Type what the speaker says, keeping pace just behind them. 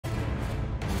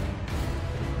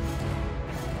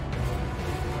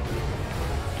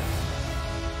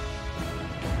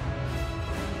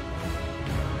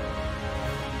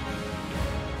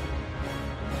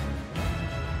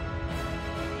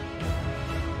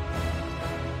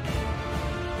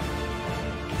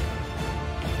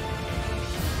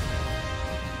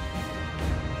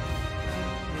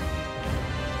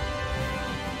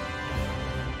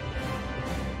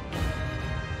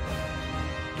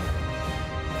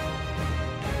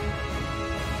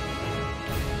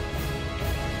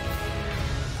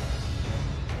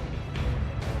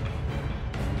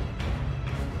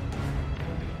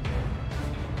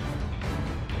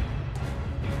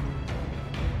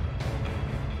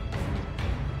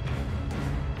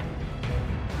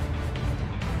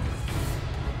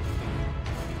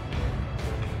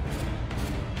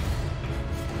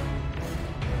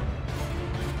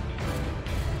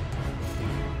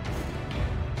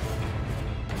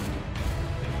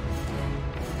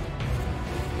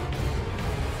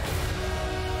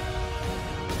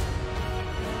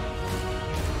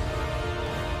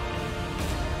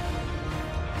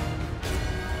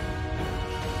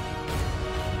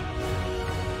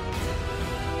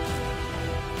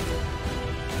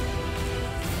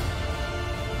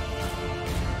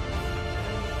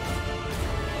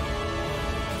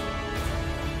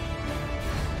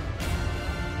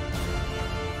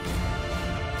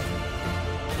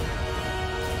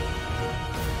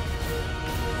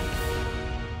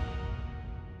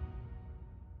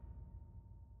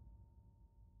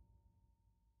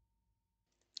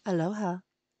Aloha.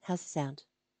 How's the sound?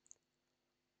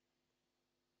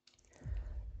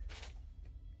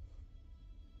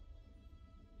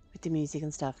 With the music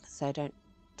and stuff, so I don't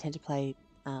tend to play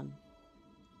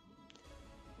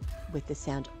with the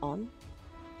sound on,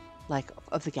 like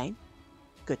of the game.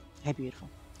 Good. Okay, beautiful.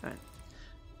 Alright.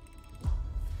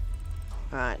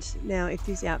 Alright, now if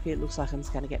this outfit looks like I'm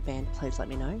just going to get banned, please let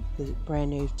me know. It's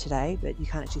brand new today, but you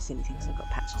can't actually see anything because I've got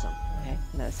patches on. Okay,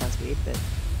 I know that sounds weird, but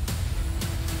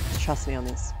just trust me on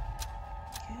this.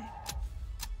 Okay.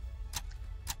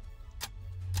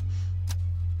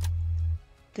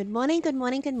 Good morning, good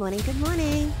morning, good morning, good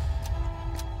morning.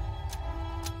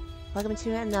 Welcome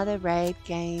to another raid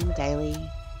game daily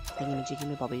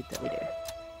thingamajiggy-bobby that we do.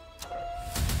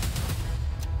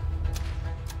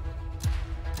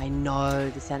 I know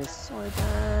the sound is so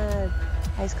bad.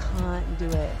 I just can't do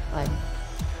it. Like,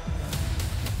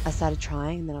 I started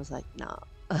trying and then I was like, nah.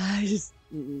 I just,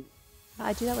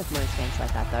 I do that with most games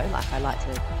like that though. Like, I like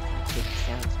to keep the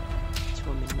sound to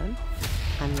a minimum,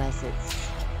 unless it's,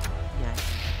 you know,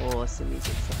 awesome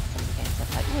music. So some of the games I've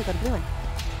played. Oh, I got a blue one.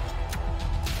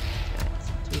 Alright,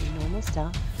 so do the normal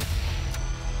stuff.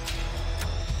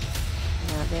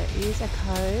 Now there is a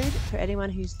code for anyone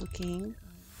who's looking.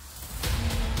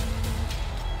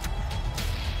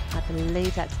 I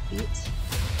believe that's it.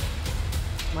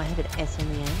 Might have an S on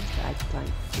the end, but I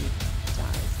don't think it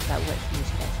does. That worked for me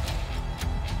today.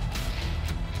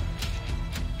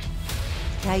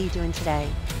 How are you doing today?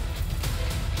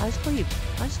 I'll just call you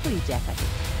Jeff, I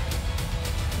think.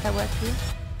 Does that work for you?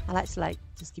 I like to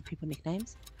just give people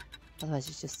nicknames. Otherwise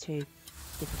it's just too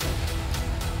difficult.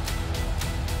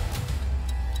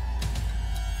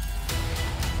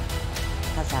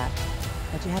 How's that?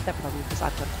 I do have that problem because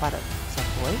I've got quite a soft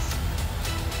voice,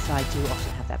 so I do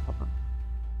often have that problem.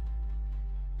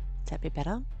 Is that a bit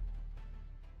better?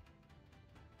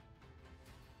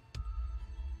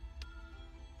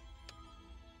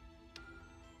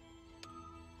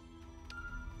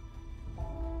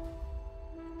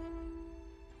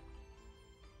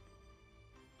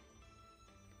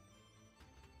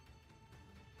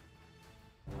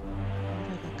 What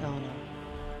have I got going on?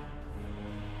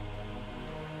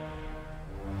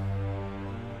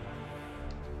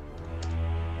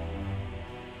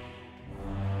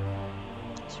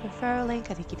 Referral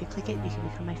link. I think if you click it, you can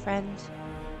become my friend.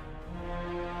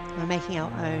 We're making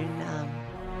our own.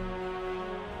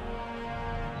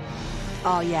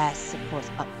 Oh yes, of course.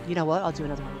 You know what? I'll do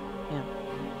another one. Yeah.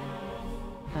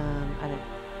 I don't.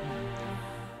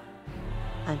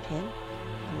 Unpin.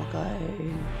 And we'll go.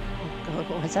 Oh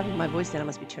God, what's happening to my voice then? I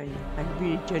must be turning. I'm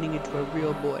really turning into a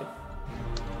real boy.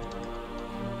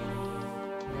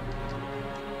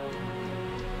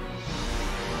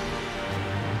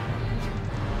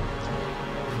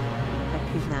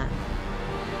 Who's that?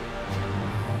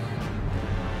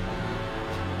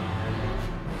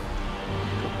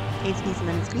 Cool. Squeezy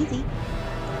lemon squeezy.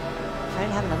 I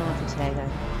don't have another one for today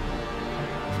though.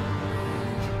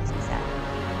 What's that?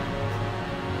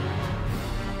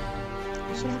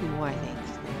 I should have more, I think.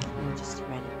 Like, just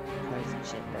random pros and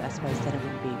shit, but I suppose then it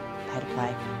wouldn't be pay to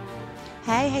play.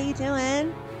 Hey, how you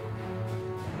doing?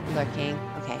 Lurking.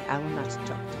 Okay, I will not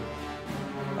stop.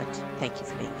 But thank you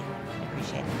for being here. I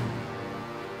appreciate it.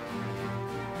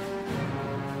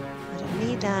 I don't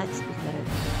need that because I don't.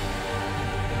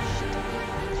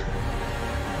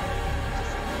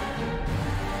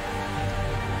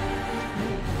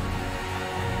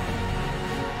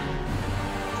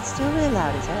 It's still really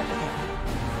loud, is it? Okay.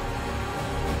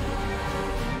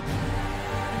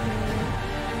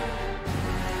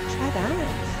 Try that.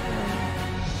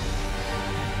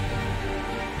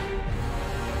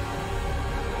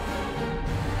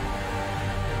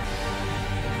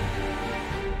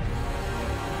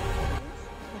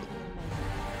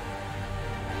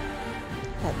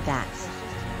 That.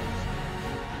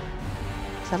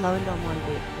 So I lowered it on one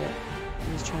bit, but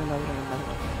I'm just trying to lower it on another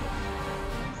one.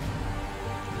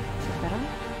 Is that better?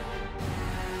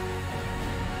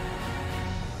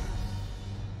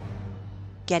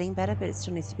 Getting better, but it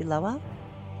still needs to be lower.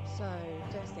 So,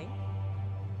 first thing.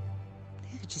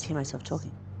 I could just hear myself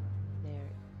talking.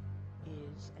 There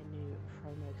is a new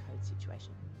promo code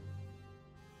situation.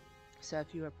 So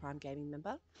if you're a Prime Gaming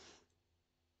member,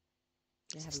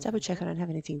 just double check I don't have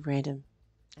anything random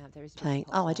there is playing.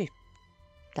 Oh, I do.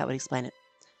 That would explain it.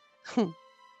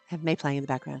 Have me playing in the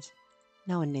background.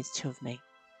 No one needs two of me.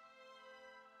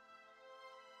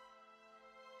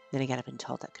 Then again, I've been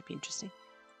told that could be interesting.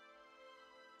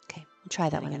 Okay, we'll try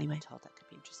that one anyway. Told that could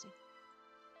be interesting.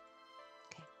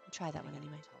 Okay, we'll try that one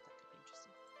anyway. Told that could be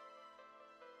interesting.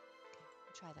 Okay,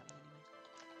 we'll try that one anyway.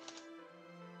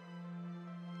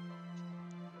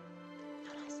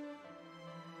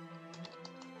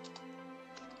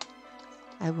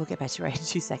 I will get back to raid in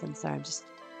 2 seconds. Sorry,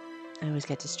 I always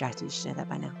get distracted. You should know that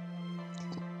by now.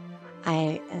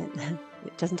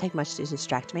 It doesn't take much to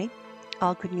distract me.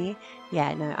 Oh, couldn't you?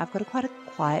 Yeah, no, I've got quite a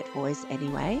quiet voice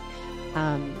anyway.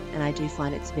 And I do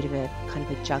find it's a bit of a kind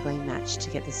of a juggling match to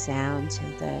get the sound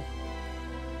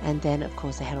and then of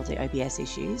course I had all the OBS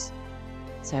issues.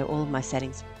 So all of my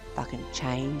settings fucking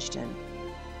changed and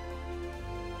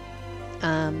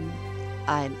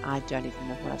I don't even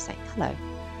know what I was saying. Hello,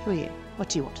 who are you? What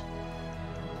do you want?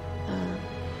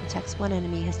 Attacks one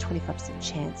enemy, has 25%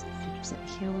 chance of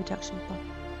 50% heal reduction.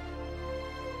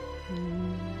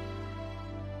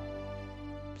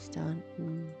 Stun.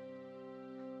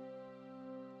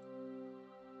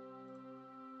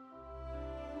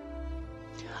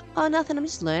 Oh, nothing. I'm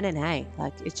just learning, hey.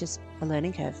 Like, it's just a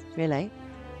learning curve, really.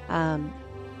 Learn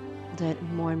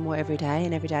more and more every day,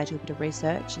 and every day I do a bit of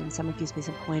research, and someone gives me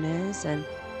some pointers, and,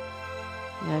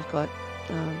 you know, I've got,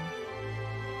 you know,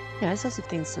 there's lots of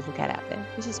things to look at out there.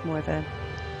 It's just more of a,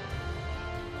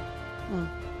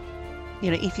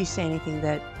 you know, if you see anything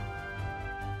that,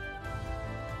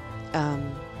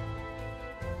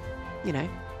 you know,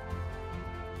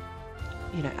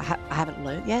 I haven't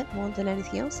learned yet more than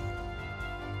anything else,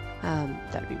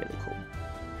 that would be really cool.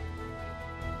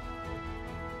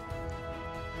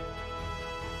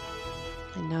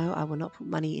 And no, I will not put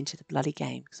money into the bloody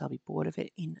game because I'll be bored of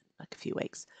it in like a few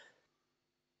weeks.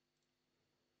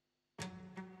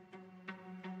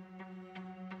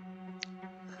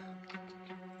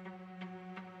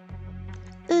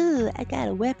 Ooh, I got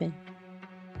a weapon.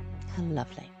 How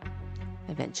lovely.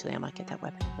 Eventually I might get that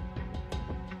weapon.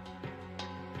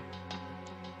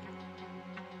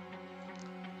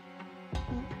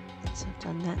 So I've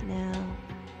done that now.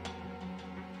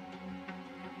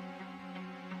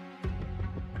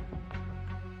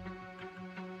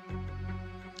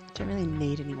 Don't really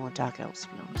need any more dark elves, to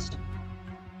be honest.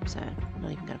 So I'm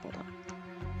not even going to bother.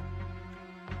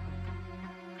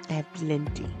 I have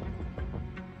plenty.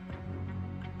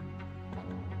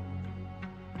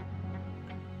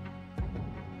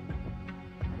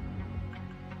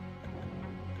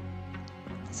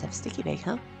 Let's have sticky bake,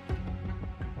 huh?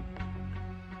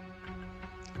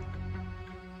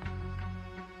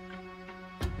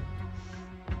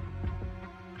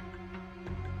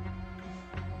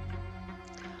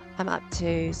 I'm up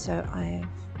to, so I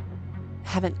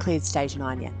haven't cleared stage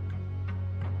 9 yet.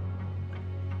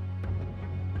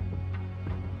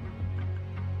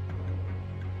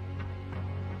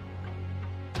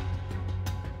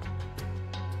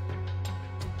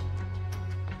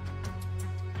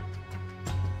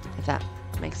 If that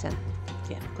makes sense.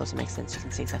 Yeah, of course it makes sense. You can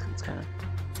see exactly what's going on.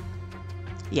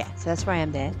 Yeah, so that's where I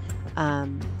am there.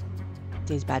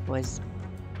 These bad boys.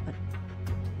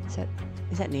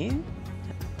 Is that new?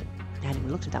 I haven't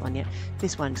even looked at that one yet.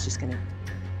 This one's just gonna...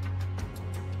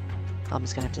 I'm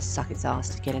just gonna have to suck its ass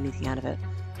to get anything out of it.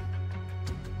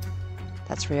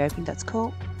 That's reopened, that's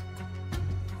cool.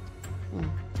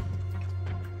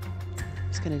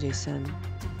 Just gonna do some...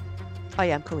 Oh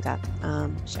yeah, I'm cool with that.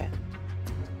 Sure.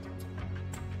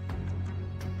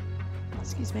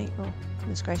 Excuse me. Oh,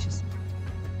 goodness gracious.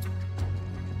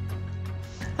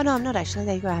 Oh no, I'm not actually.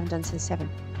 There you go, I haven't done since 7.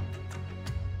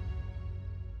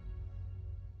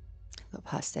 Got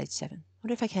past stage 7. I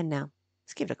wonder if I can now.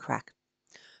 Let's give it a crack.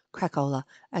 Crackola.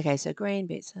 Okay, so green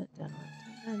bits. Put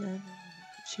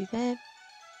you there.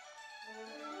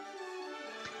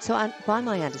 So by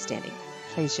my understanding,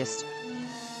 please just...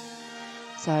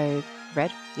 So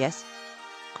red, yes.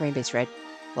 Green beats red.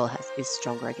 Well, is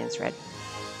stronger against red.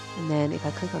 And then if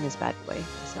I click on this bad boy,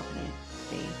 it's not going to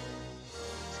be...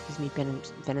 It gives me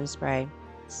venom spray.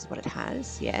 This is what it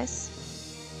has, yes.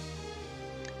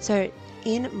 So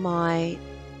in my...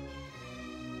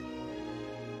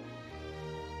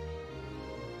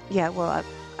 Yeah, well,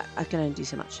 I can only do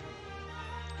so much.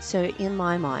 So in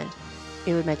my mind,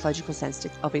 it would make logical sense to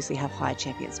obviously have higher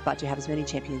champions, but to have as many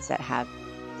champions that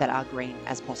are green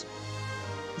as possible.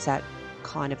 Is that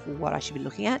kind of what I should be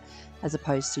looking at, as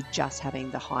opposed to just having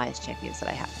the highest champions that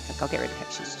I have? Like, I'll get rid of her.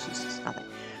 She's just nothing.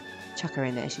 Chuck her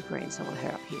in there. She's green, so I want her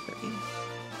up here green.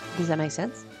 Does that make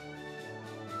sense?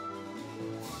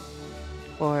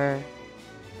 Or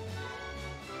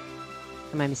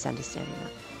am I misunderstanding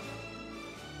that?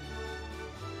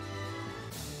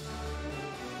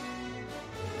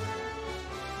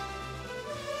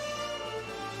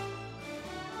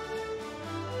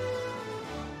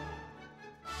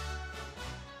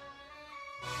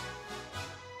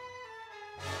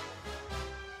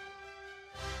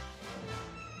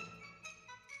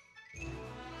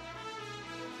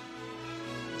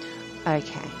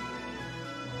 Okay.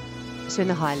 So in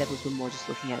the higher levels, we're more just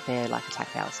looking at their like attack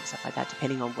powers and stuff like that,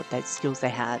 depending on what skills they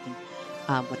have and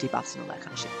what debuffs and all that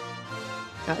kind of shit.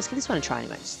 Alright, let's give this one a try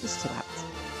anyway. Just see what happens.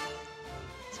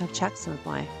 So I've chucked some of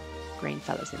my green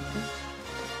fellas in here.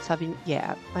 So I've been,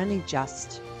 yeah, I only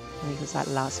just, I think it was like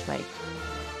last week,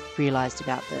 realised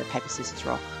about the paper, scissors,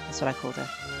 rock. That's what I call the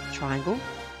triangle.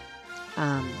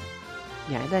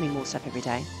 Yeah, learning more stuff every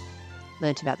day.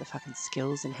 Learned about the fucking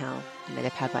skills and how, you know,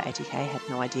 they're powered by ATK. Had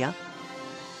no idea.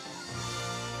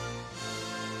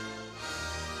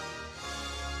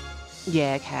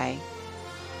 Yeah, okay.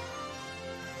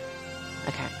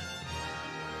 Okay.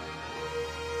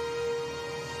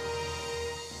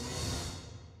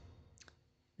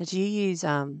 Now, do you use,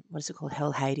 what is it called?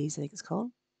 Hell Hades, I think it's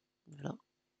called.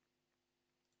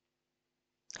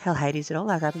 Hell Hades at all?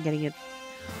 Like, I've been getting a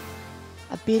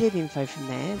bit of info from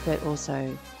there, but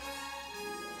also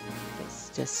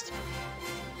it's just,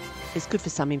 it's good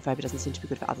for some info, but doesn't seem to be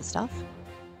good for other stuff. Do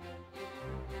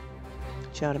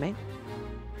you know what I mean?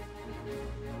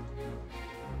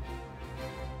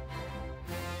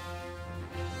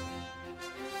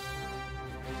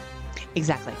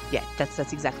 Exactly. Yeah, that's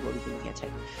exactly what we've been looking at too.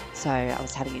 So I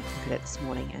was having a look at it this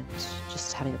morning and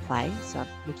just having a play. So I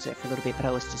looked at it for a little bit, but I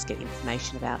always just get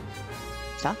information about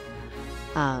stuff.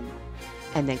 And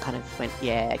then kind of went,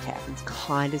 yeah, okay, I can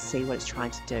kind of see what it's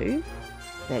trying to do,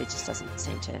 but it just doesn't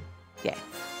seem to, yeah.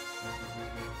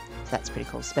 So that's pretty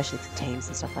cool, especially for teams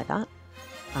and stuff like that.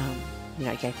 You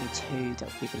know, it gave me 2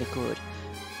 that would be really good,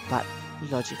 but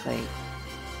logically,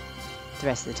 the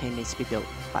rest of the team needs to be built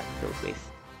with.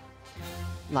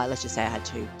 Like, let's just say I had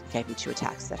 2, it gave me 2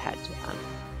 attacks that had,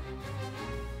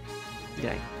 you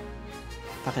know,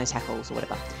 fucking attack rolls or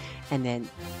whatever. And then,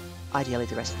 ideally,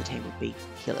 the rest of the team would be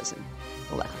healers and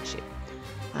all that kind of shit.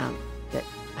 But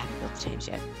I haven't built the teams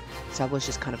yet. So I was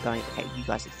just kind of going, okay, you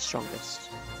guys are the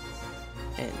strongest.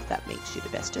 And that makes you the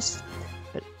bestest.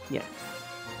 But, yeah,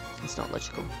 it's not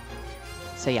logical.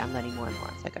 So, yeah, I'm learning more and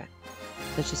more as I go.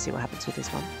 So let's just see what happens with this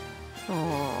one.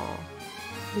 Oh,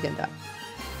 we're going to die.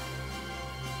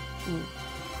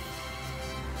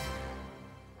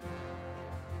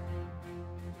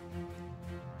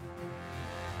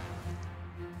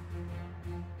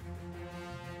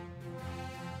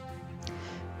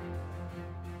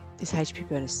 Is HP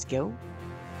burn a skill?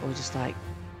 Or just like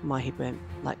my hip burn,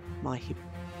 like my hip?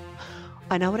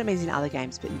 I know what it means in other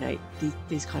games, but you know,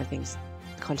 these kind of things,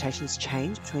 connotations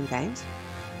change between games.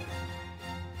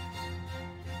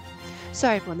 So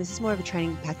everyone, this is more of a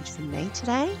training package for me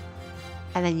today,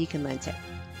 and then you can learn too,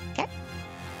 okay?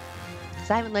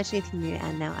 Because I haven't learned anything new,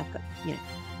 and now I've got, you know,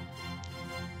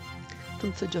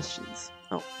 some suggestions.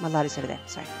 Oh, my light is over there,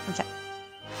 sorry, one sec.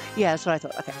 Yeah, that's what I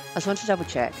thought, okay. I just wanted to double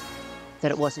check that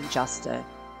it wasn't just a,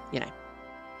 you know.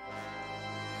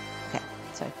 Okay,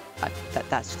 so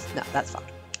that's just, no, that's fine.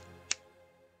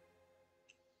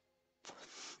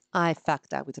 I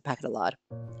fucked up with a packet of lard.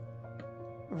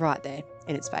 Right there,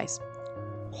 in its face.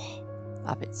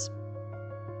 Up its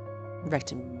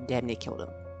rectum, damn near killed him.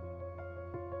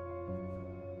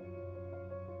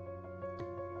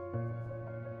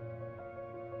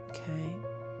 Okay.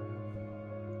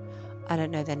 I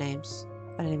don't know their names.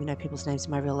 I don't even know people's names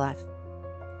in my real life.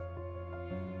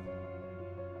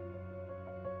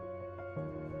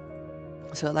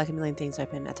 So like a million things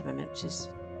open at the moment, which is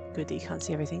good that you can't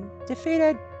see everything.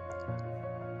 Defeated!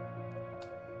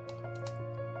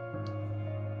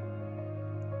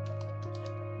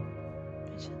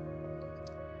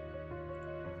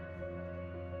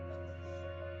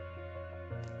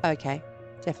 Okay,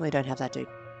 definitely don't have that dude.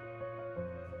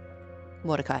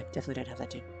 Mordecai, definitely don't have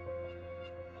that dude.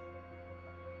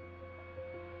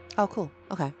 Oh, cool.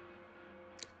 Okay.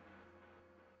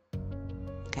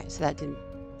 Okay, so that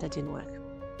didn't work.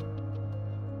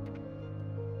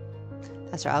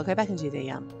 That's right. I'll go back and do the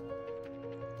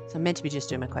so I'm meant to be just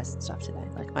doing my quests and stuff today,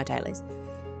 like my dailies.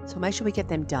 So I'll make sure we get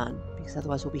them done, because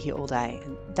otherwise we'll be here all day,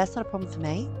 and that's not a problem for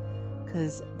me,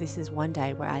 because this is one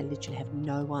day where I literally have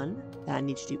no one that I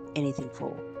need to do anything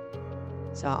for.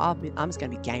 So I'm just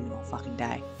going to be gaming all fucking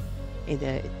day. Either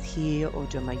it's here or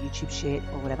doing my YouTube shit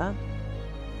or whatever.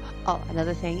 Oh,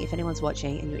 another thing, if anyone's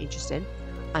watching and you're interested,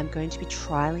 I'm going to be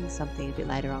trialing something a bit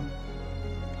later on,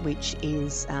 which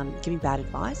is giving bad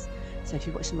advice. So if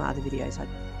you watch some of my other videos, I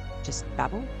just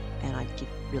babble and I can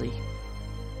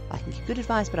give good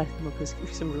advice, but I can also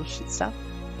give some real shit stuff.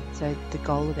 So the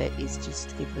goal of it is just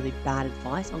to give really bad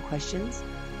advice on questions,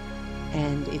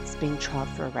 and it's being trialed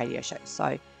for a radio show.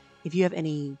 So if you have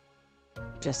any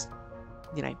just,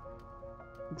 you know,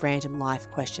 random life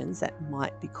questions that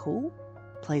might be cool,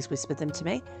 please whisper them to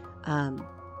me, and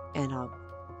I'll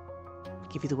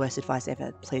give you the worst advice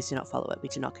ever. Please do not follow it. We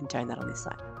do not condone that on this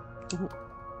site.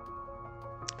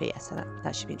 But yeah, so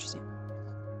that should be interesting.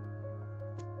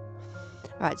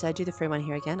 Alright, so I do the free one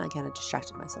here again. I kind of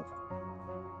distracted myself.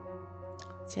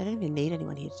 See, I don't even need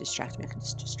anyone here to distract me. I can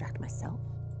just distract myself.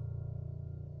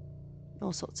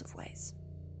 All sorts of ways.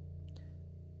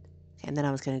 Okay, and then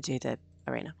I was going to do the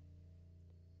arena.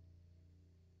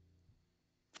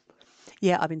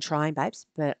 Yeah, I've been trying, babes,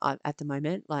 but at the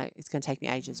moment, like, it's going to take me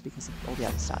ages because of all the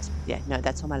other stars. Yeah, no,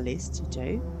 that's on my list to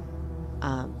do.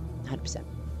 100%.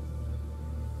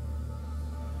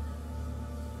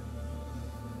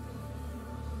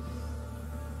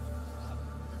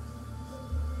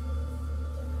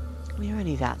 We're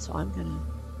only that, so I'm going to...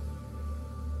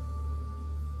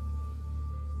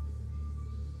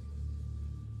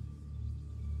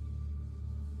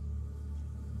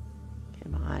 Okay,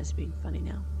 my eyes are being funny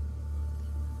now.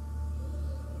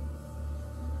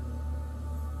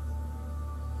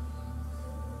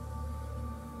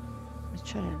 Let's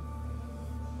try to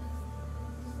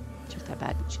chuck that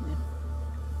bad bitch in there.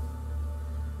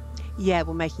 Yeah,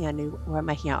 we're making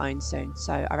our own soon.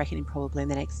 So I reckon probably in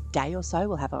the next day or so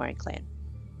we'll have our own clan.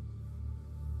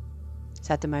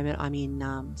 So at the moment I'm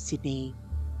in Sydney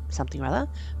something or other,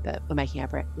 but we're making our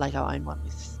own one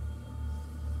with,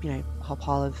 you know, a whole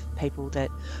pile of people that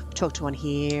we talk to on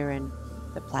here and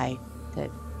that play,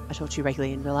 that I talk to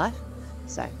regularly in real life.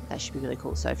 So that should be really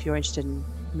cool. So if you're interested in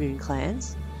moving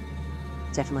clans,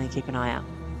 definitely keep an eye out.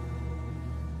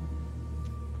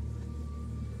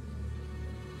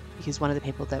 Because one of the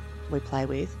people that we play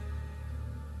with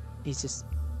is just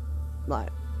like,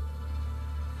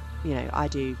 you know, I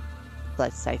do,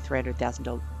 let's say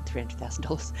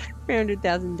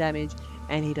 $300,000 damage,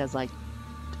 and he does like,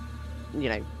 you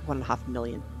know, 1.5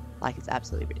 million. Like, it's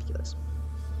absolutely ridiculous.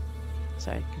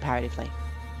 So comparatively.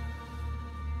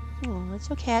 Oh, it's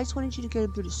okay. I just wanted you to get a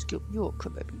bit of skill. You're okay,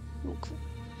 baby. You're okay.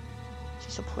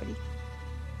 She's so pretty.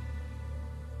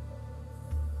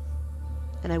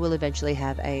 And I will eventually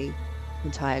have an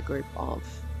entire group of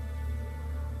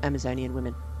Amazonian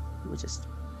women who will just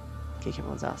kick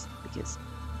everyone's ass because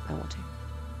I want to.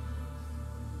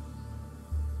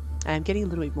 I'm getting a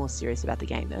little bit more serious about the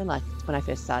game though. Like, when I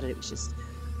first started, it was just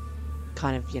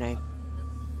kind of, you know,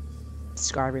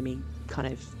 Skyrim-y kind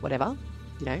of whatever,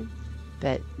 you know.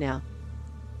 But now,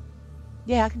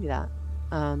 yeah, I can do that.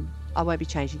 I won't be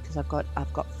changing because I've got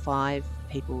 5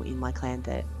 people in my clan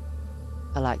that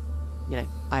are like, you know,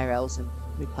 IRLs, and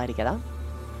we play together.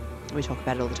 We talk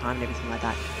about it all the time and everything like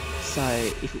that. So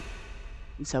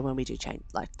when we do change,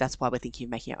 like, that's why we're thinking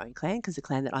of making our own clan, because the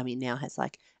clan that I'm in now has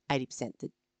like 80%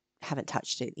 that haven't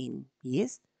touched it in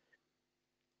years.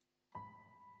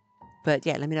 But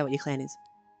yeah, let me know what your clan is.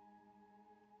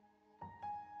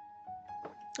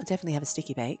 I definitely have a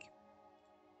sticky bake.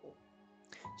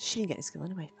 She didn't get this skill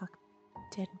anyway. Fuck.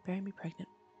 Dead and bury me pregnant.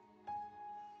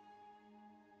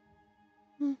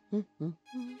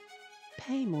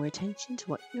 Pay more attention to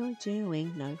what you're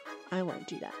doing. No, I won't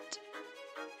do that.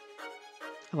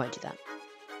 I won't do that.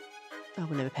 I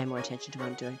will never pay more attention to what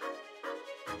I'm doing.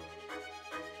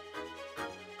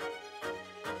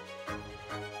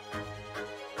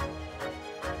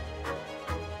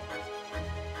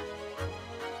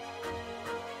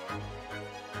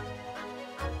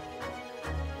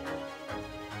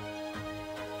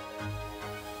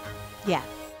 Yeah.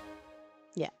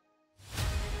 Yeah.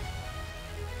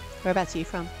 Whereabouts are you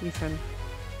from? Are you from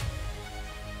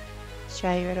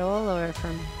Australia at all, or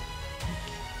from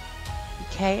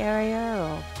UK area,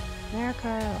 or America,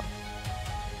 or...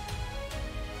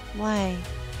 Why?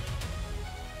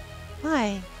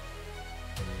 Why?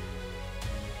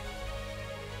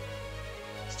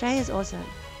 Australia's awesome.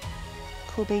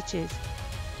 Cool beaches,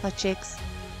 hot chicks,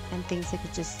 and things that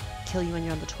could just kill you when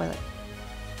you're on the toilet.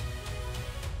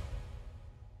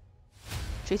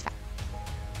 Truth fact.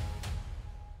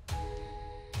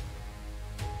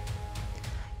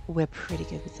 We're pretty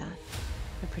good with that.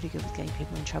 We're pretty good with getting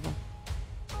people in trouble.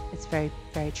 It's very,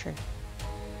 very true.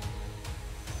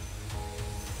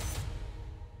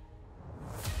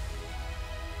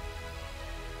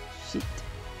 Shit. She's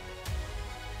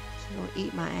gonna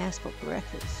eat my ass for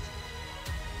breakfast.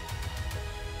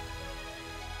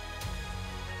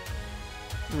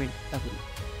 I mean, I wouldn't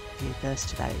be averse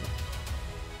to that either.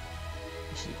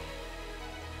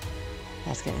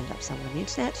 That's going to end up somewhere on the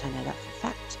internet, I know that for a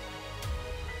fact.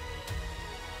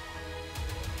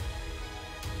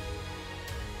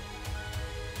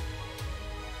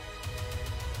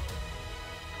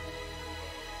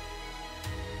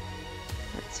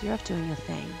 Right, so you're off doing your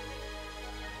thing.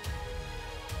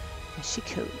 Is she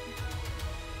cool?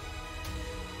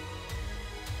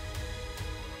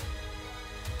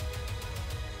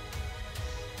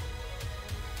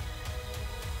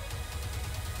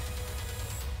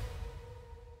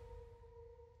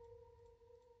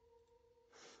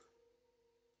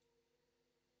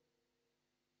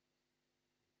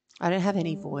 I don't have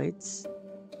any voids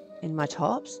in my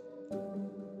tops.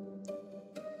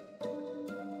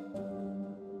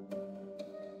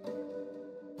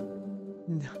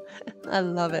 I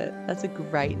love it. That's a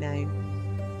great name.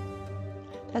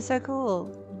 That's so cool.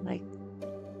 Like,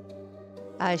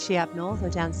 is she up north or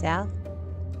down south?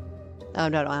 Oh,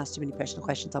 no, don't ask too many personal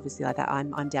questions, obviously, like that.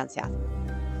 I'm down south.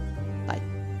 Like,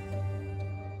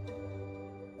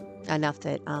 enough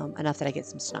that I get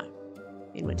some snow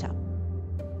in winter.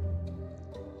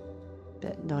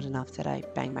 But not enough that I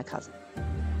bang my cousin.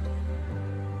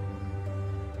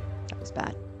 That was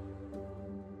bad.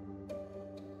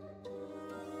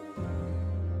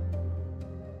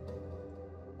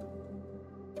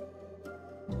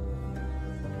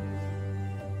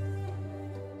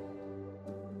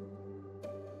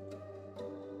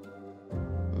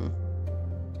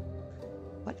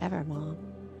 Whatever, Mom.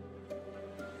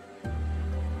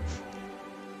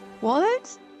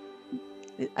 What?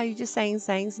 Are you just saying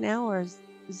sayings now, or is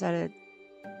that a...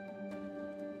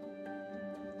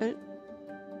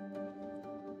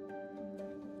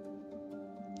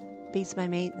 Beats my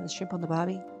meat and the shrimp on the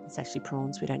barbie. It's actually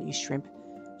prawns. We don't use shrimp.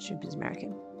 Shrimp is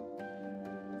American.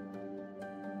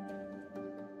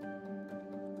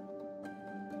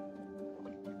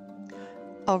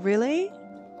 Oh, really?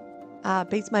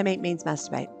 Beats my meat means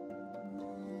masturbate.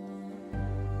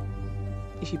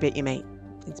 If you beat your meat,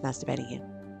 it's masturbating here.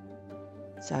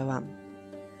 So,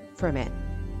 for a man,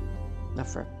 not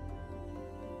for...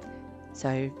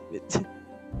 So, did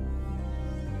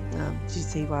you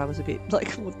see why I was a bit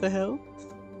like, what the hell?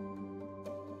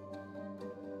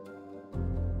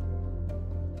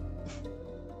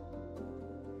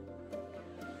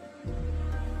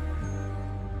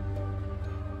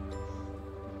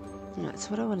 Alright, so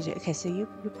what do I want to do? Okay, so you're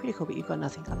pretty cool, but you've got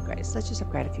nothing to upgrade. So let's just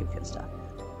upgrade a few of your stuff.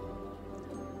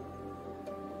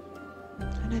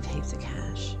 I don't have heaps of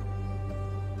cash.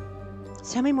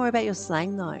 So tell me more about your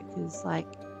slang though, because like,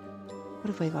 what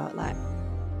have we got? Like,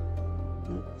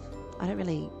 I'm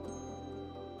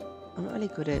not really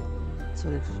good at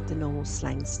sort of the normal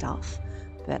slang stuff,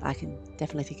 but I can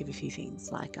definitely think of a few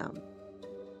things like,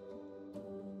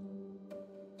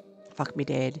 fuck me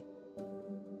dead.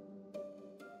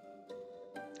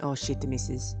 Oh shit, the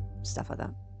missus. Stuff like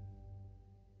that.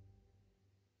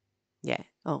 Yeah.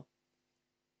 Oh.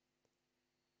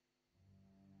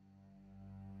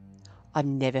 I've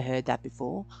never heard that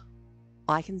before.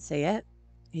 I can see it.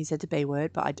 He said the B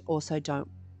word, but I also don't...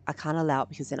 I can't allow it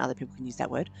because then other people can use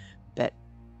that word. But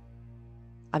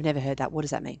I've never heard that. What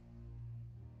does that mean?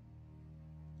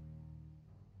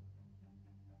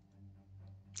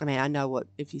 I mean, I know what...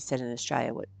 If you said in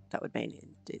Australia, what that would mean.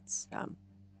 It's...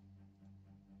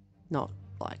 not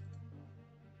like,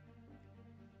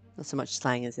 not so much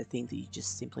slang as a thing that you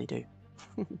just simply do.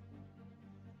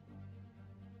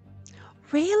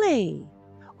 Really?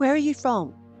 Where are you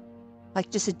from? Like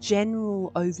just a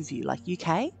general overview, like UK?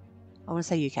 I want to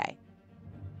say UK.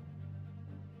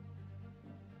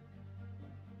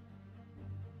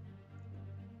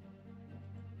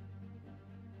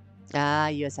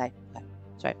 USA. Okay.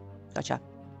 Sorry. Gotcha.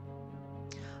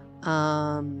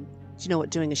 Do you know what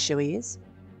doing a shoey is?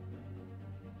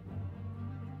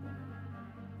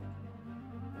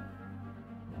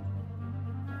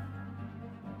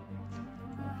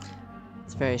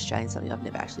 It's very Australian, something I've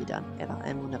never actually done, ever,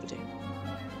 and will never do.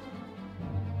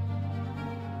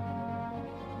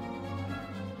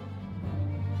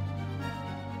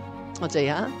 Oh, do you?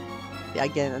 Yeah,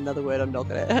 again, another word I'm not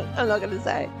gonna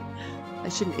say.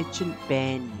 It shouldn't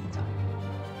ban you.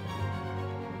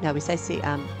 No, we say see,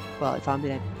 well, if I'm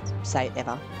gonna say it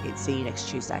ever, it's see you next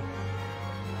Tuesday.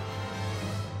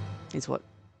 Is what.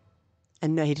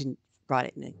 And no, he didn't write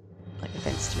it in like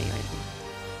offense to me or anything.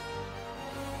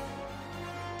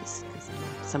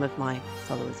 Some of my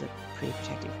followers are pretty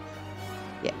protective.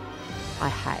 Yeah, I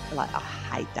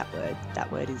hate that word. That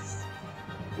word is,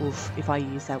 oof. If I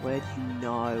use that word, you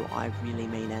know I really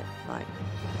mean it. Like,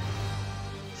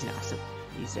 you know, I still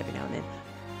use it every now and then.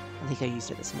 I think I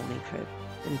used it this morning for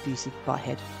an abusive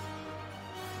butthead.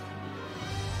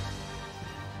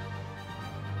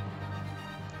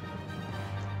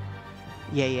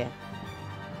 Yeah.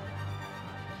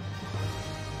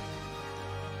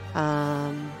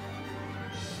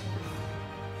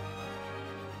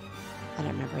 I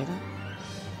don't remember either.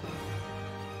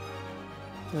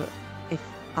 But if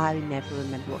I never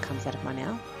remember what comes out of my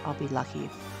mouth, I'll be lucky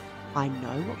if I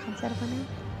know what comes out of my mouth.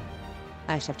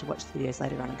 I actually have to watch the videos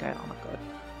later on and go, oh my god,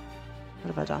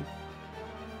 what have I done?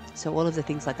 So all of the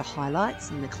things like the highlights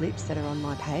and the clips that are on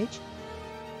my page,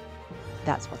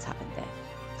 that's what's happened there.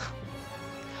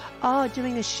 Oh,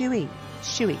 doing a shoey.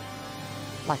 Shoey.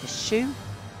 Like a shoe?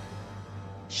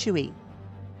 Shoey.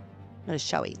 Not a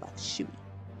showy, like shoey.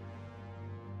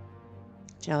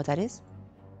 Do you know what that is?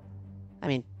 I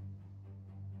mean,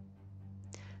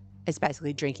 it's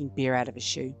basically drinking beer out of a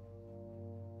shoe.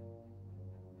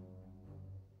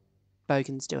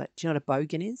 Bogans do it. Do you know what a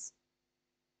bogan is?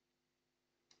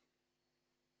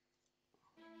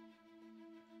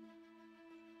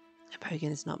 A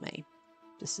bogan is not me.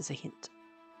 Just as a hint.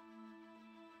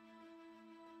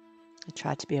 I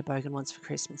tried to be a bogan once for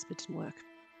Christmas, but it didn't work.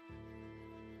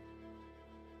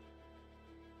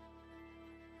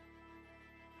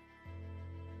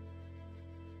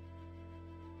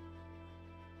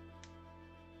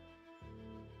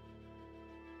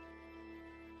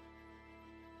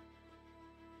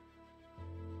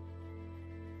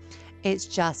 It's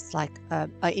just like,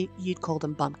 you'd call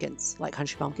them bumpkins, like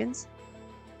country bumpkins.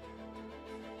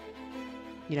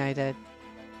 You know, that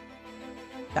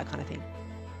kind of thing.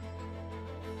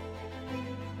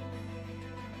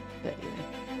 But, you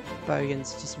know,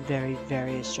 bogans just very,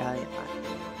 very Australian. Like,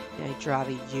 you know, drive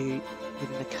a ute,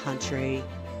 live in the country. You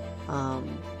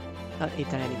don't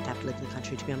even have to live in the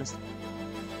country, to be honest.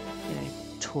 You know,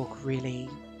 talk really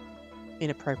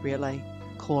inappropriately.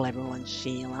 Call everyone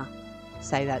Sheila.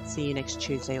 Say that, see you next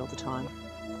Tuesday all the time.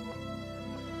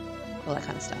 All that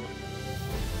kind of stuff.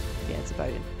 Yeah, it's a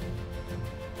bogan.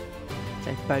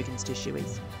 So bogans do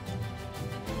shoeies.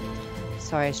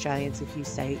 Sorry, Australians, if you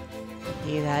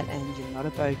hear that and you're not a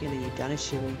bogan and you've done a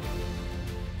shoey.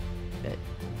 But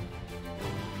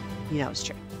you know it's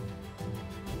true.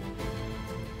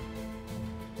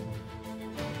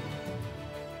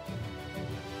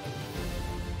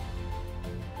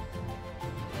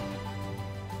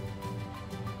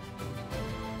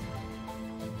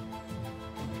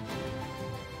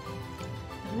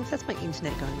 I don't know if that's my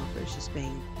internet going off or it's just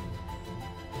being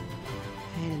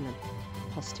pain in the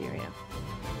posterior.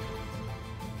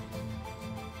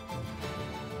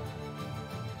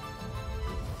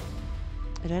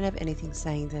 I don't have anything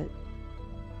saying that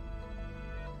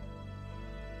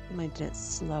my internet's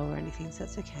slow or anything, so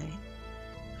that's okay.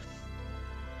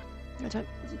 I don't...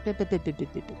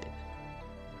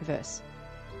 Reverse.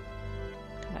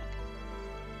 Come back.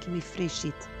 Give me free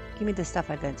shit. Give me the stuff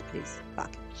I want, please.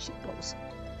 Fuck. Shit balls.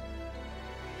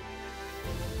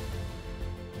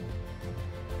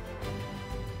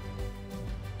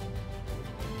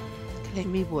 Collect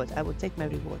me wood. I will take my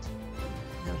reward.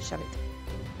 Now shove it.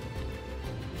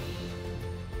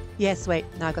 Yes, wait.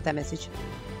 Now I got that message.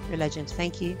 You're a legend.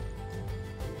 Thank you.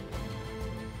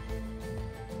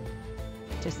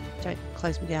 Just don't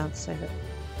close me down so that it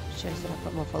shows that I've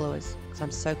got more followers. Because I'm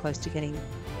so close to getting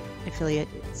affiliate.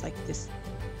 It's like this.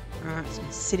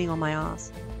 It's sitting on my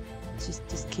ass.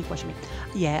 Just keep watching me.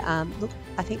 Yeah, look,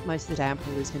 I think most of the day I'm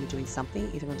probably going to be doing something,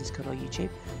 either on Discord or YouTube.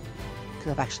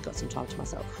 Because I've actually got some time to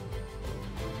myself.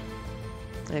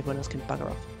 And everyone else can bugger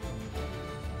off.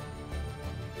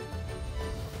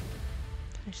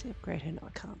 Can I actually upgrade her? No, I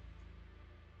can't.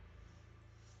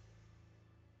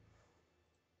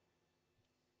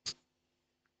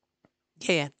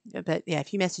 Yeah, but yeah,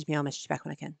 if you message me, I'll message you back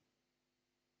when I can.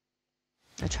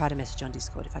 I try to message on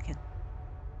Discord if I can.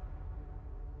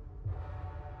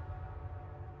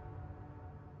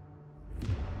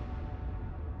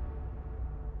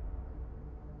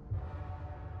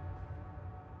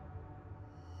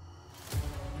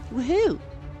 Woohoo!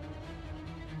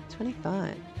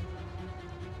 25.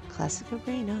 Classic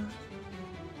arena.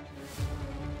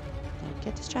 Don't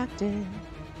get distracted.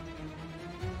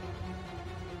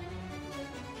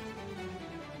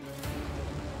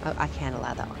 Oh, I can't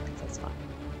allow that one because that's fine.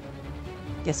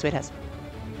 Yes, sweetheart.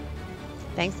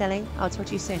 Thanks, Ellie. I'll talk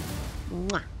to you soon.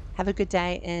 Mwah. Have a good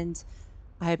day, and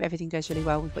I hope everything goes really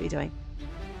well with what you're doing.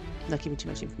 I'm not giving too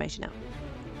much information out.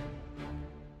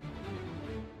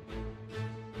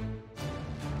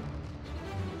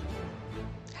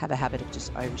 Have a habit of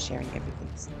just oversharing everything.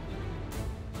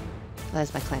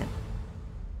 There's my clan.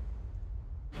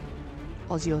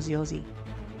 Aussie, Aussie, Aussie.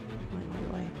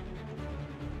 Wait.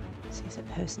 See if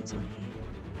that person's on here.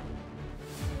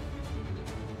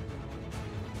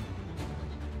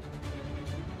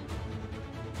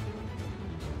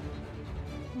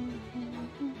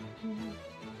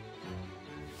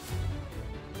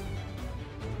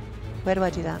 Where do I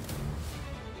do that?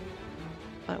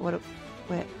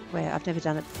 Where? I've never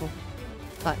done it before.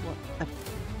 Like what?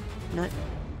 No.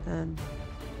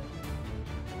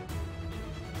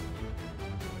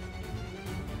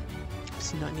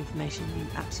 Obviously not any information, you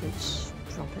absolute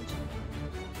strumpet.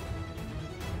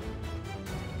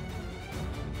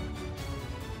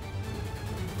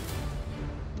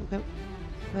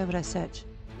 Where would I search?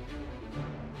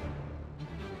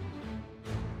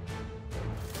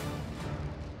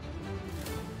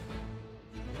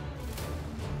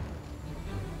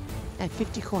 And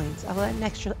 50 coins. I will add an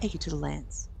extra 80 to the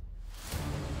lands.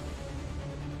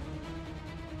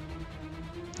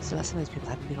 So some of those people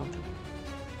haven't been on for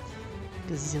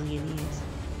gazillion years.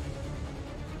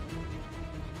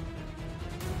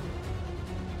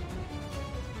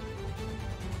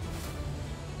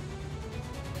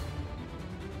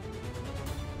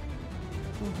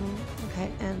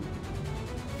 Okay, and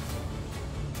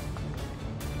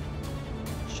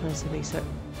just trying to see where so.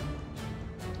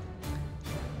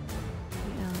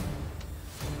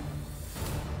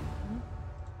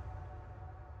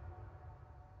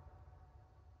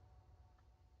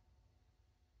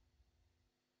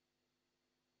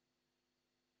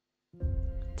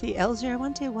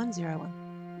 TL01, TL101.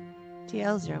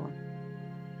 TL01.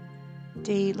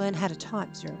 D, learn how to type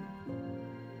 01.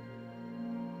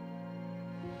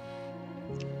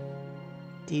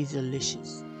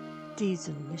 D-delicious.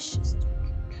 D-delicious.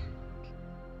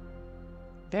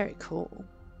 Very cool.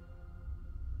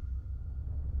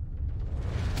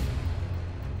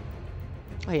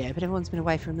 Oh yeah, but everyone's been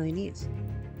away for a million years.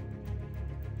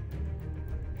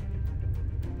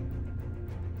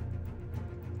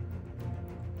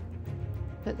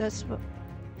 But that's what...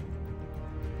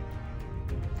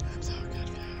 I'm so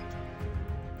confused.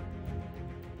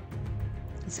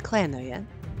 It's a clan though, yeah?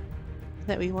 Is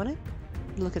that what you wanted?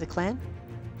 Look at the clan?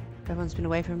 Everyone's been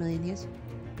away for a million years.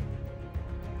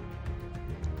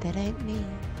 That ain't me.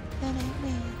 That ain't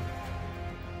me.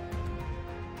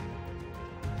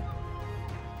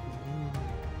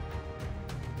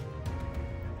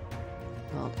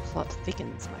 Well, the plot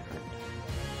thickens, my friend.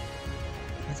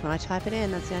 Because when I type it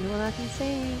in, that's the only one I can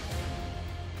see.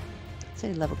 It's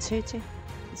only level 2 too.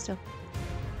 Still.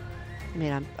 I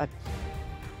mean,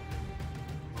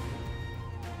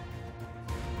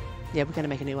 yeah, we're going to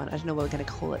make a new one. I don't know what we're going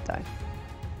to call it though.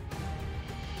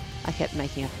 I kept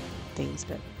making up things,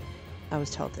 but I was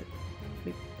told that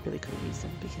we really couldn't use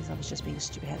them because I was just being a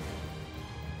stupid head.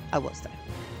 I was though,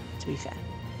 to be fair.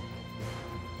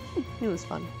 It was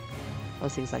fun. All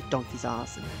those things like donkey's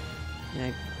ass and, you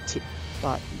know, tip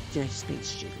butt, you know, just being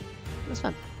stupid. It was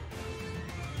fun.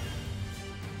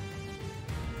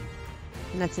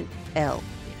 And that's an L,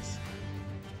 yes.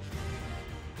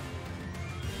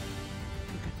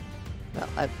 Okay.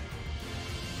 Well,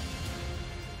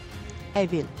 I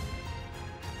will.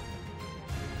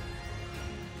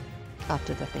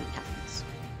 After the thing happens.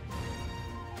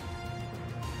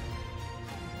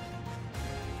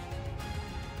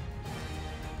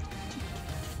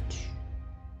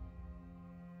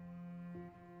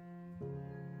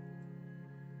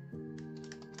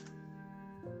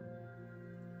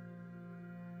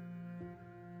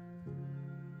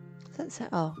 That's it.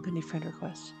 Oh, good new friend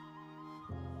request.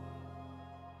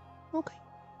 Okay.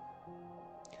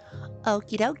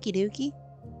 Okie dokie dookie.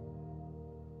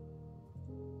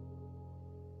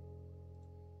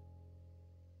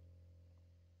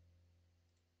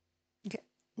 Okay,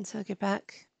 and so I'll get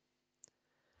back.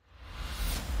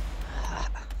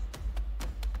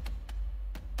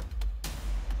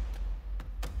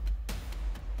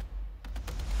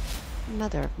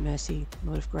 Mother of mercy,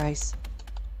 Lord of grace.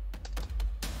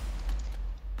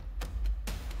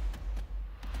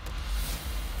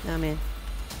 No, man.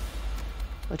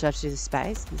 What do I have to do the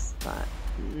space? It's like,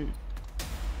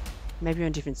 maybe you're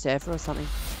on a different server or something.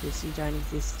 Because you don't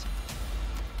exist.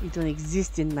 You don't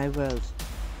exist in my world.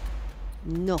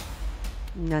 No.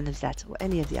 None of that. Or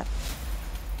any of the others.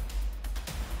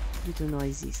 You do not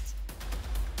exist.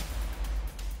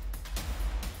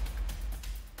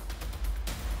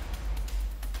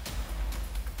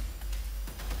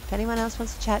 If anyone else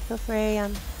wants to chat, feel free.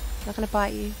 I'm not going to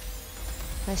bite you.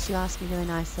 Unless you ask me really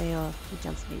nicely or you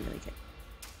jump to me really good.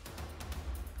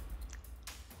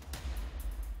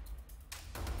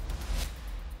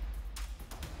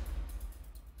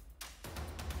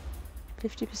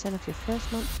 $50% off your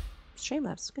first month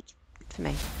Streamlabs. Good for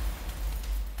me.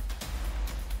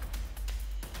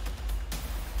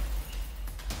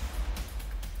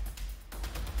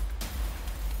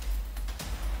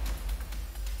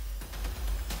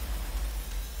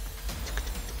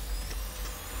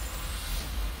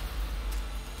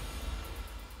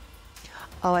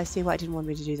 Oh, I see why I didn't want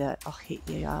me to do that. I'll hit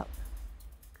you up.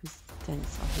 Because then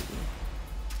I'll hit you.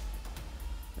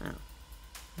 Oh.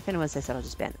 If anyone says that, I'll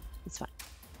just ban them. It's fine.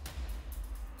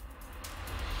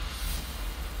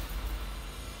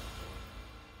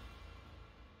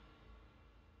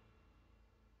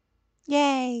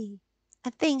 Yay! A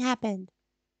thing happened.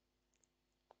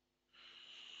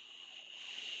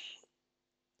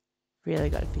 Really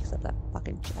gotta fix up that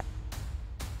fucking chat.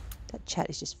 That chat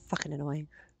is just fucking annoying.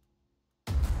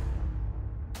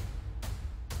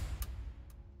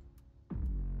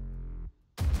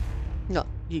 Not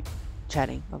you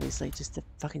chatting, obviously, just the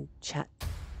fucking chat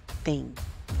thing.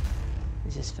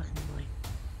 It's just fucking annoying.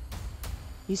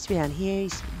 Used to be down here,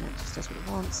 used to be, just does what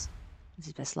he wants. Lives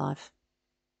his best life.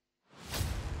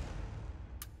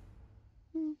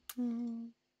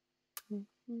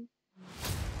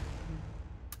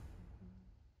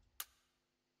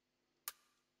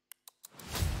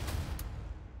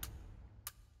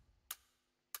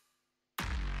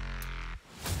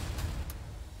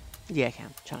 Yeah, okay,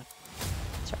 I'm trying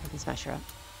to smash her up.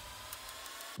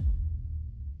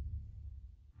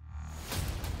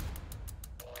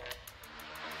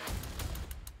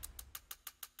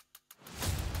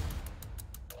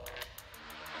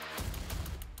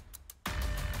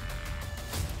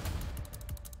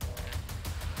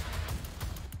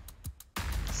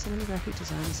 So many graphic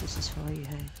designers just follow you,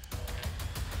 hey?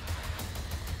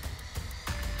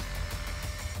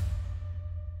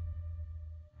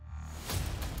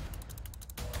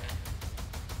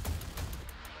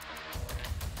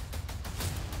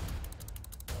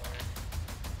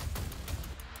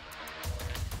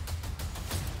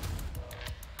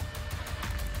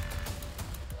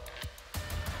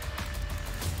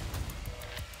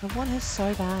 I want her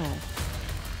so bad.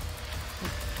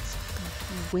 Like,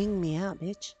 wing me out,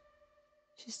 bitch.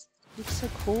 She just looks so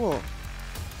cool.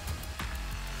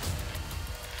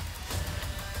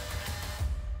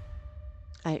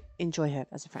 I enjoy her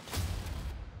as a friend.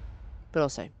 But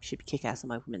also, she'd be kick-ass on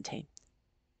my women team.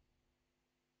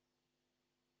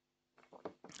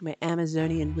 We're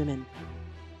Amazonian women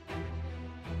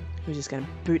who are just going to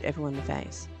boot everyone in the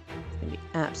face. It's going to be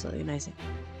absolutely amazing.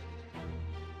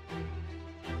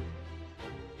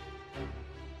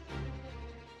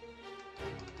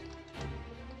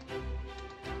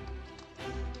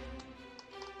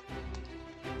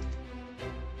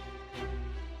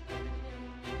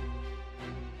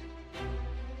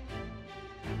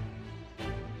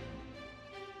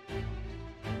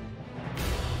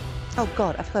 Oh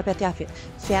god, I forgot about the outfit.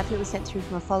 So the outfit was sent through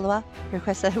from a follower who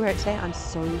requested I wear it today. I'm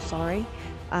so sorry.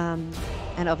 And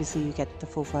obviously you get the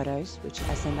full photos, which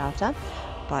I send after.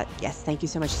 But yes, thank you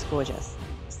so much. It's gorgeous.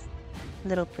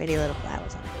 Little pretty little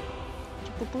flowers on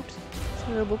it. Boop boops.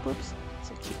 Some little boop boops.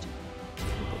 So cute.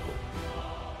 Boop, boop,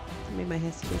 boop. Move my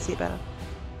hair so you can see it better.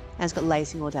 And it's got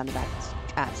lacing all down the back. It's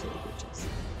absolutely gorgeous.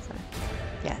 So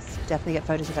yes, definitely get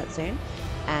photos of that soon.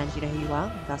 And you know who you are.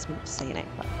 You've asked me not to say your name,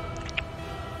 but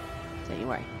don't you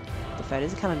worry. The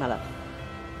photos are coming, my love.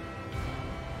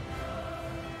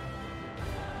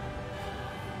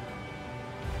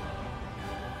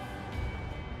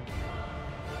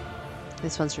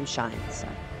 This one's from Shine, so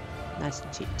nice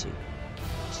and cheap too,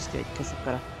 which is good because I've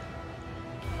got a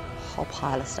whole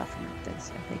pile of stuff from there.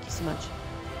 So thank you so much.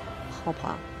 A whole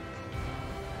pile.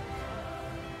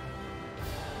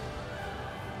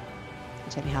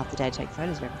 It took me half the day to take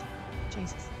photos of everything.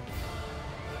 Jesus.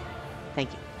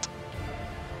 Thank you.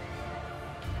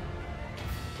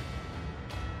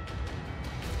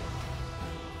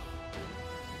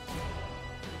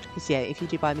 So yeah, if you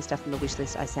do buy me stuff from the wish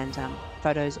list, I send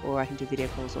photos, or I can do video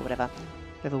calls or whatever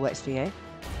works for you.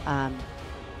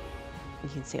 You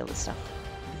can see all this stuff,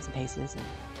 bits and pieces, and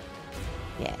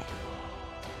yeah.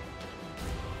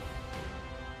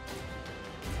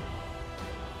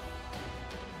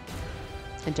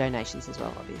 And donations as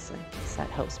well, obviously. So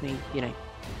that helps me, you know,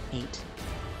 eat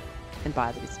and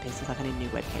buy the bits and pieces. Like I need a new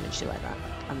webcam and shit like that.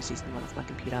 I'm just using the one off my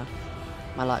computer.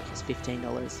 My light costs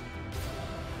 $15.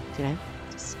 You know,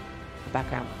 just the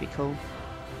background would be cool.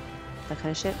 That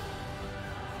kind of shit.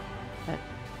 But,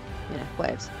 you know,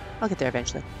 whatevs. I'll get there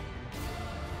eventually.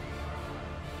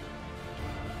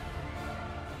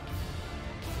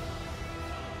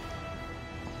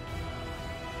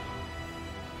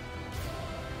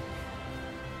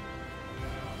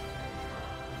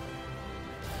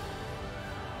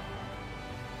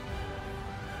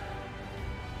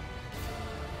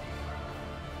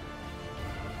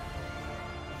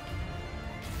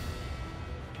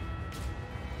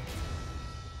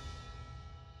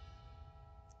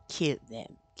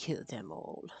 Kill them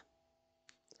all.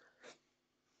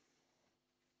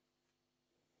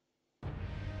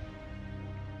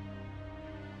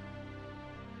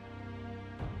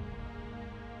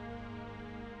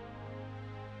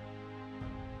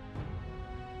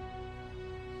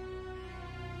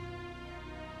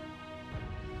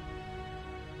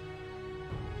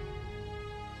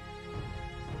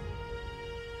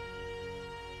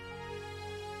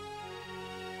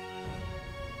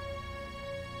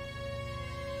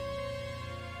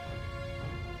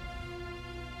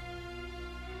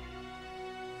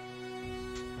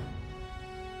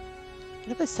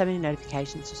 There's so many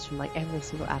notifications just from like every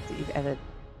single app that you've ever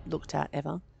looked at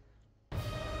ever.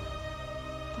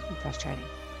 Frustrating.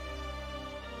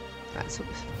 Right, so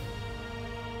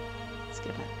let's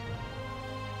get back.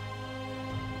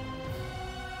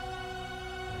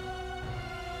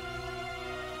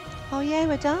 Oh yeah,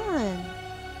 we're done.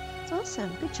 It's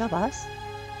awesome. Good job, us.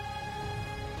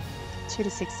 2 to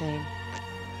 16.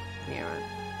 Yeah, right.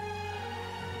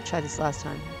 I tried this last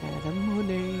time. I ran out of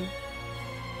money.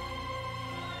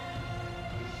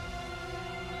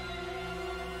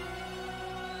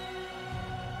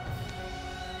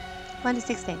 One to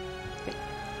 16. Good.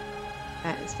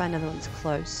 Alright, let's find another one that's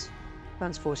close.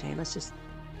 One's 14.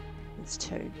 It's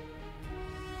 2.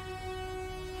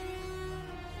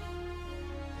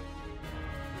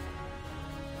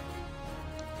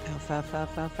 Fail.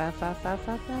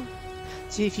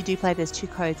 So if you do play, there's 2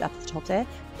 codes up at the top there.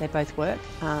 They both work.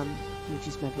 We've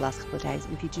used them over the last couple of days.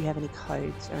 And if you do have any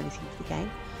codes or anything for the game,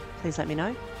 please let me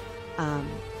know.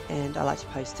 And I like to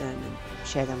post them and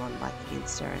share them on like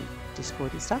Insta and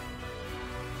Discord and stuff.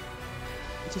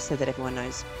 Just so that everyone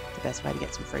knows the best way to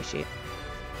get some free shit.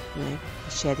 You know,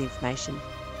 share the information.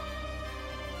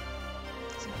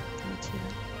 So,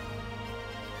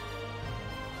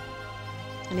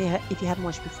 and if you haven't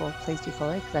watched before, please do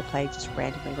follow, because I play just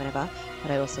randomly whenever.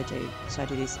 But I also do, so I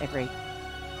do this every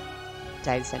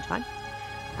day at the same time.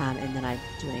 And then I'm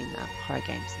doing horror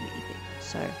games in the evening.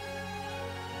 So,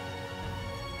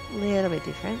 a little bit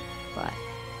different, but...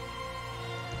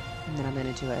 And then I'm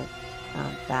going to do a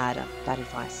bad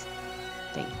advice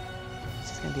thing. It's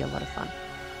just going to be a lot of fun.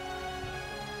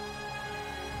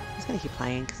 I'm just going to keep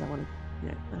playing because I want to,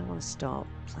 I don't want to stop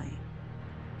playing.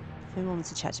 If anyone wants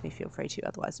to chat to me, feel free to.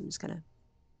 Otherwise, I'm just going to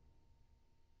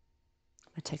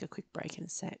take a quick break in a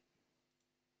sec.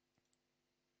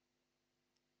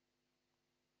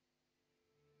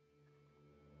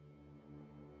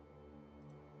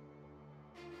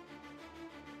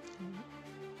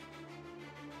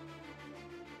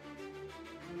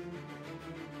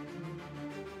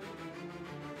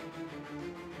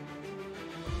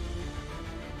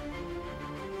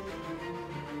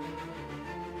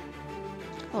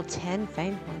 Oh, 10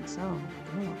 fame points. Oh,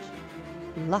 gosh.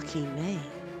 Lucky me.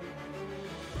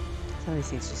 Some of these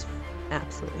things are just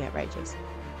absolutely outrageous.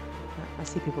 I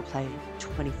see people play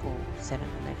 24/7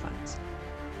 on their phones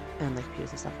and on their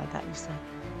computers and stuff like that. And just like,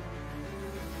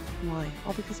 why?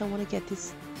 Oh, because I want to get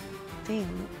this thing.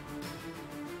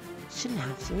 Shouldn't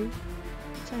have to. Do you know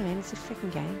what I mean? It's a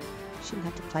freaking game. You shouldn't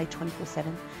have to play 24/7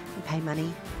 and pay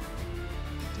money.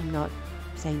 I'm not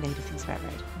saying negative things about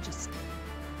Raid. I'm just...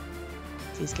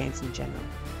 these games in general.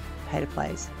 Pay to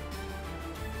plays.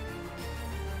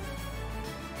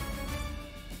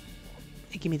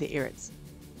 They give me the irrits.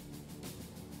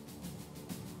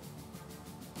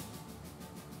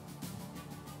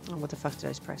 Oh, what the fuck did I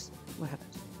just press? What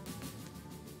happened?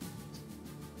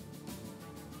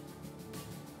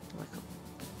 Oh, cool.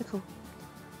 They're cool.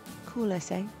 Cool, I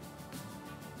say.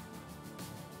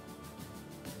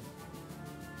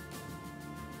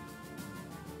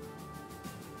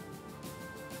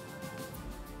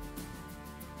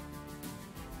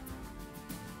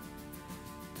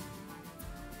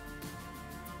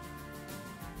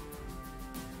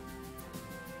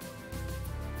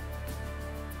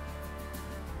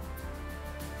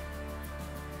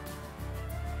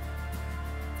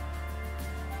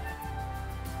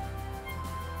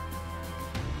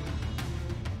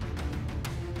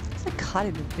 Cut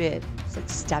him a bit. It's like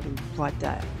stabbing right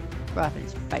there, right up in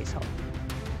his face hole.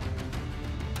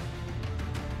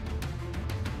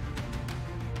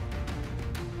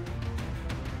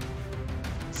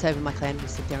 So my clan will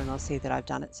sit there and they'll see that I've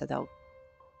done it, so they'll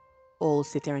all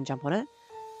sit there and jump on it.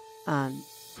 And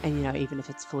even if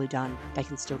it's fully done, they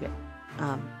can still get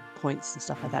points and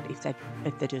stuff like that if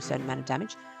they do a certain amount of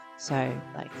damage. So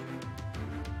like,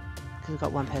 because we've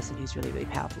got one person who's really, really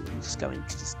powerful and just go and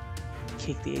just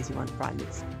kick the easy one right in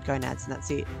its gonads and that's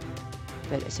it.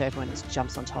 But so everyone just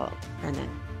jumps on top and then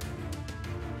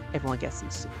everyone gets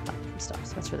some stuff. So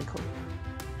that's really cool.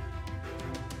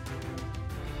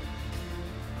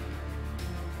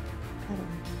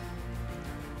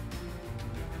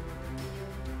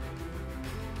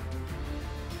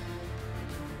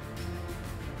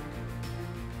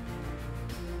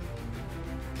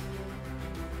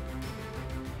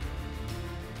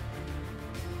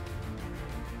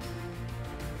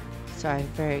 Sorry,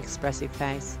 very expressive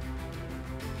face.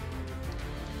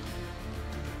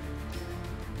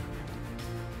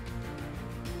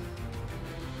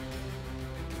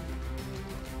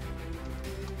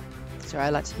 Sorry, I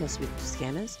like to mess with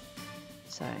scanners,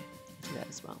 so I'll do that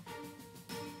as well.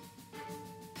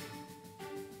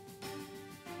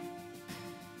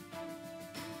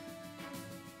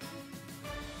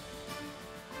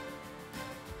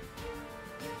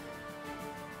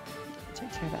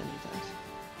 don't care about any of that.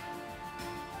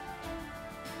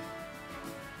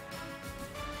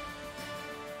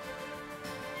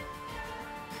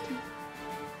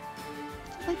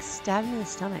 Like stabbed me in the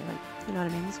stomach, like, you know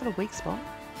what I mean? He's got a weak spot.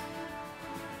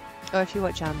 Or if you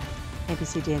watch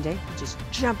NPC D&D, you just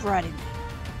jump right in.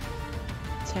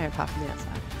 Tear it apart from the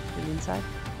outside, from the inside.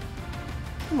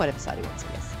 From whatever side he wants, I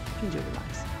guess. He can do what he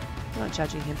likes. I'm not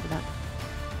judging him for that.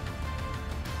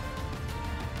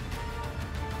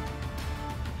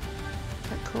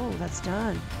 But cool, that's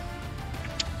done.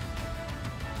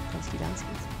 Dunsky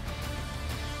Dunskies.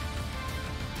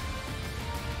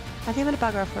 I think I'm going to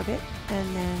bugger off for a bit,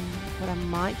 and then what I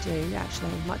might do,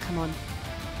 actually, I might come on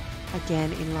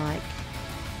again in like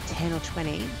 10 or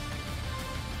 20,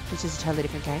 which is a totally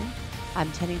different game.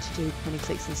 I'm tending to do point and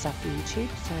clicks and stuff for YouTube,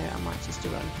 so I might just do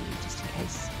it on here just in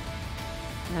case.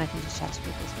 And then I can just chat to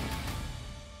people as well.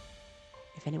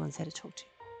 If anyone's there to talk to.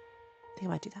 I think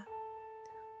I might do that.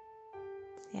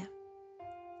 Yeah.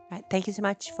 Right, thank you so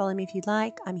much. Follow me if you'd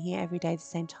like. I'm here every day at the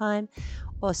same time.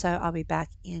 Also, I'll be back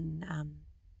in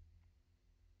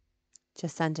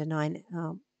just under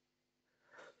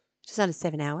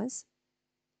 7 hours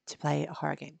to play a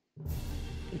horror game,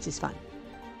 which is fun.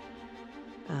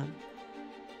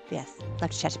 Yes,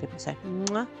 love to chat to people. So,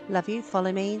 love you.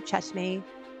 Follow me, chat to me,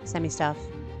 send me stuff.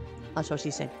 I'll talk to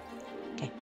you soon.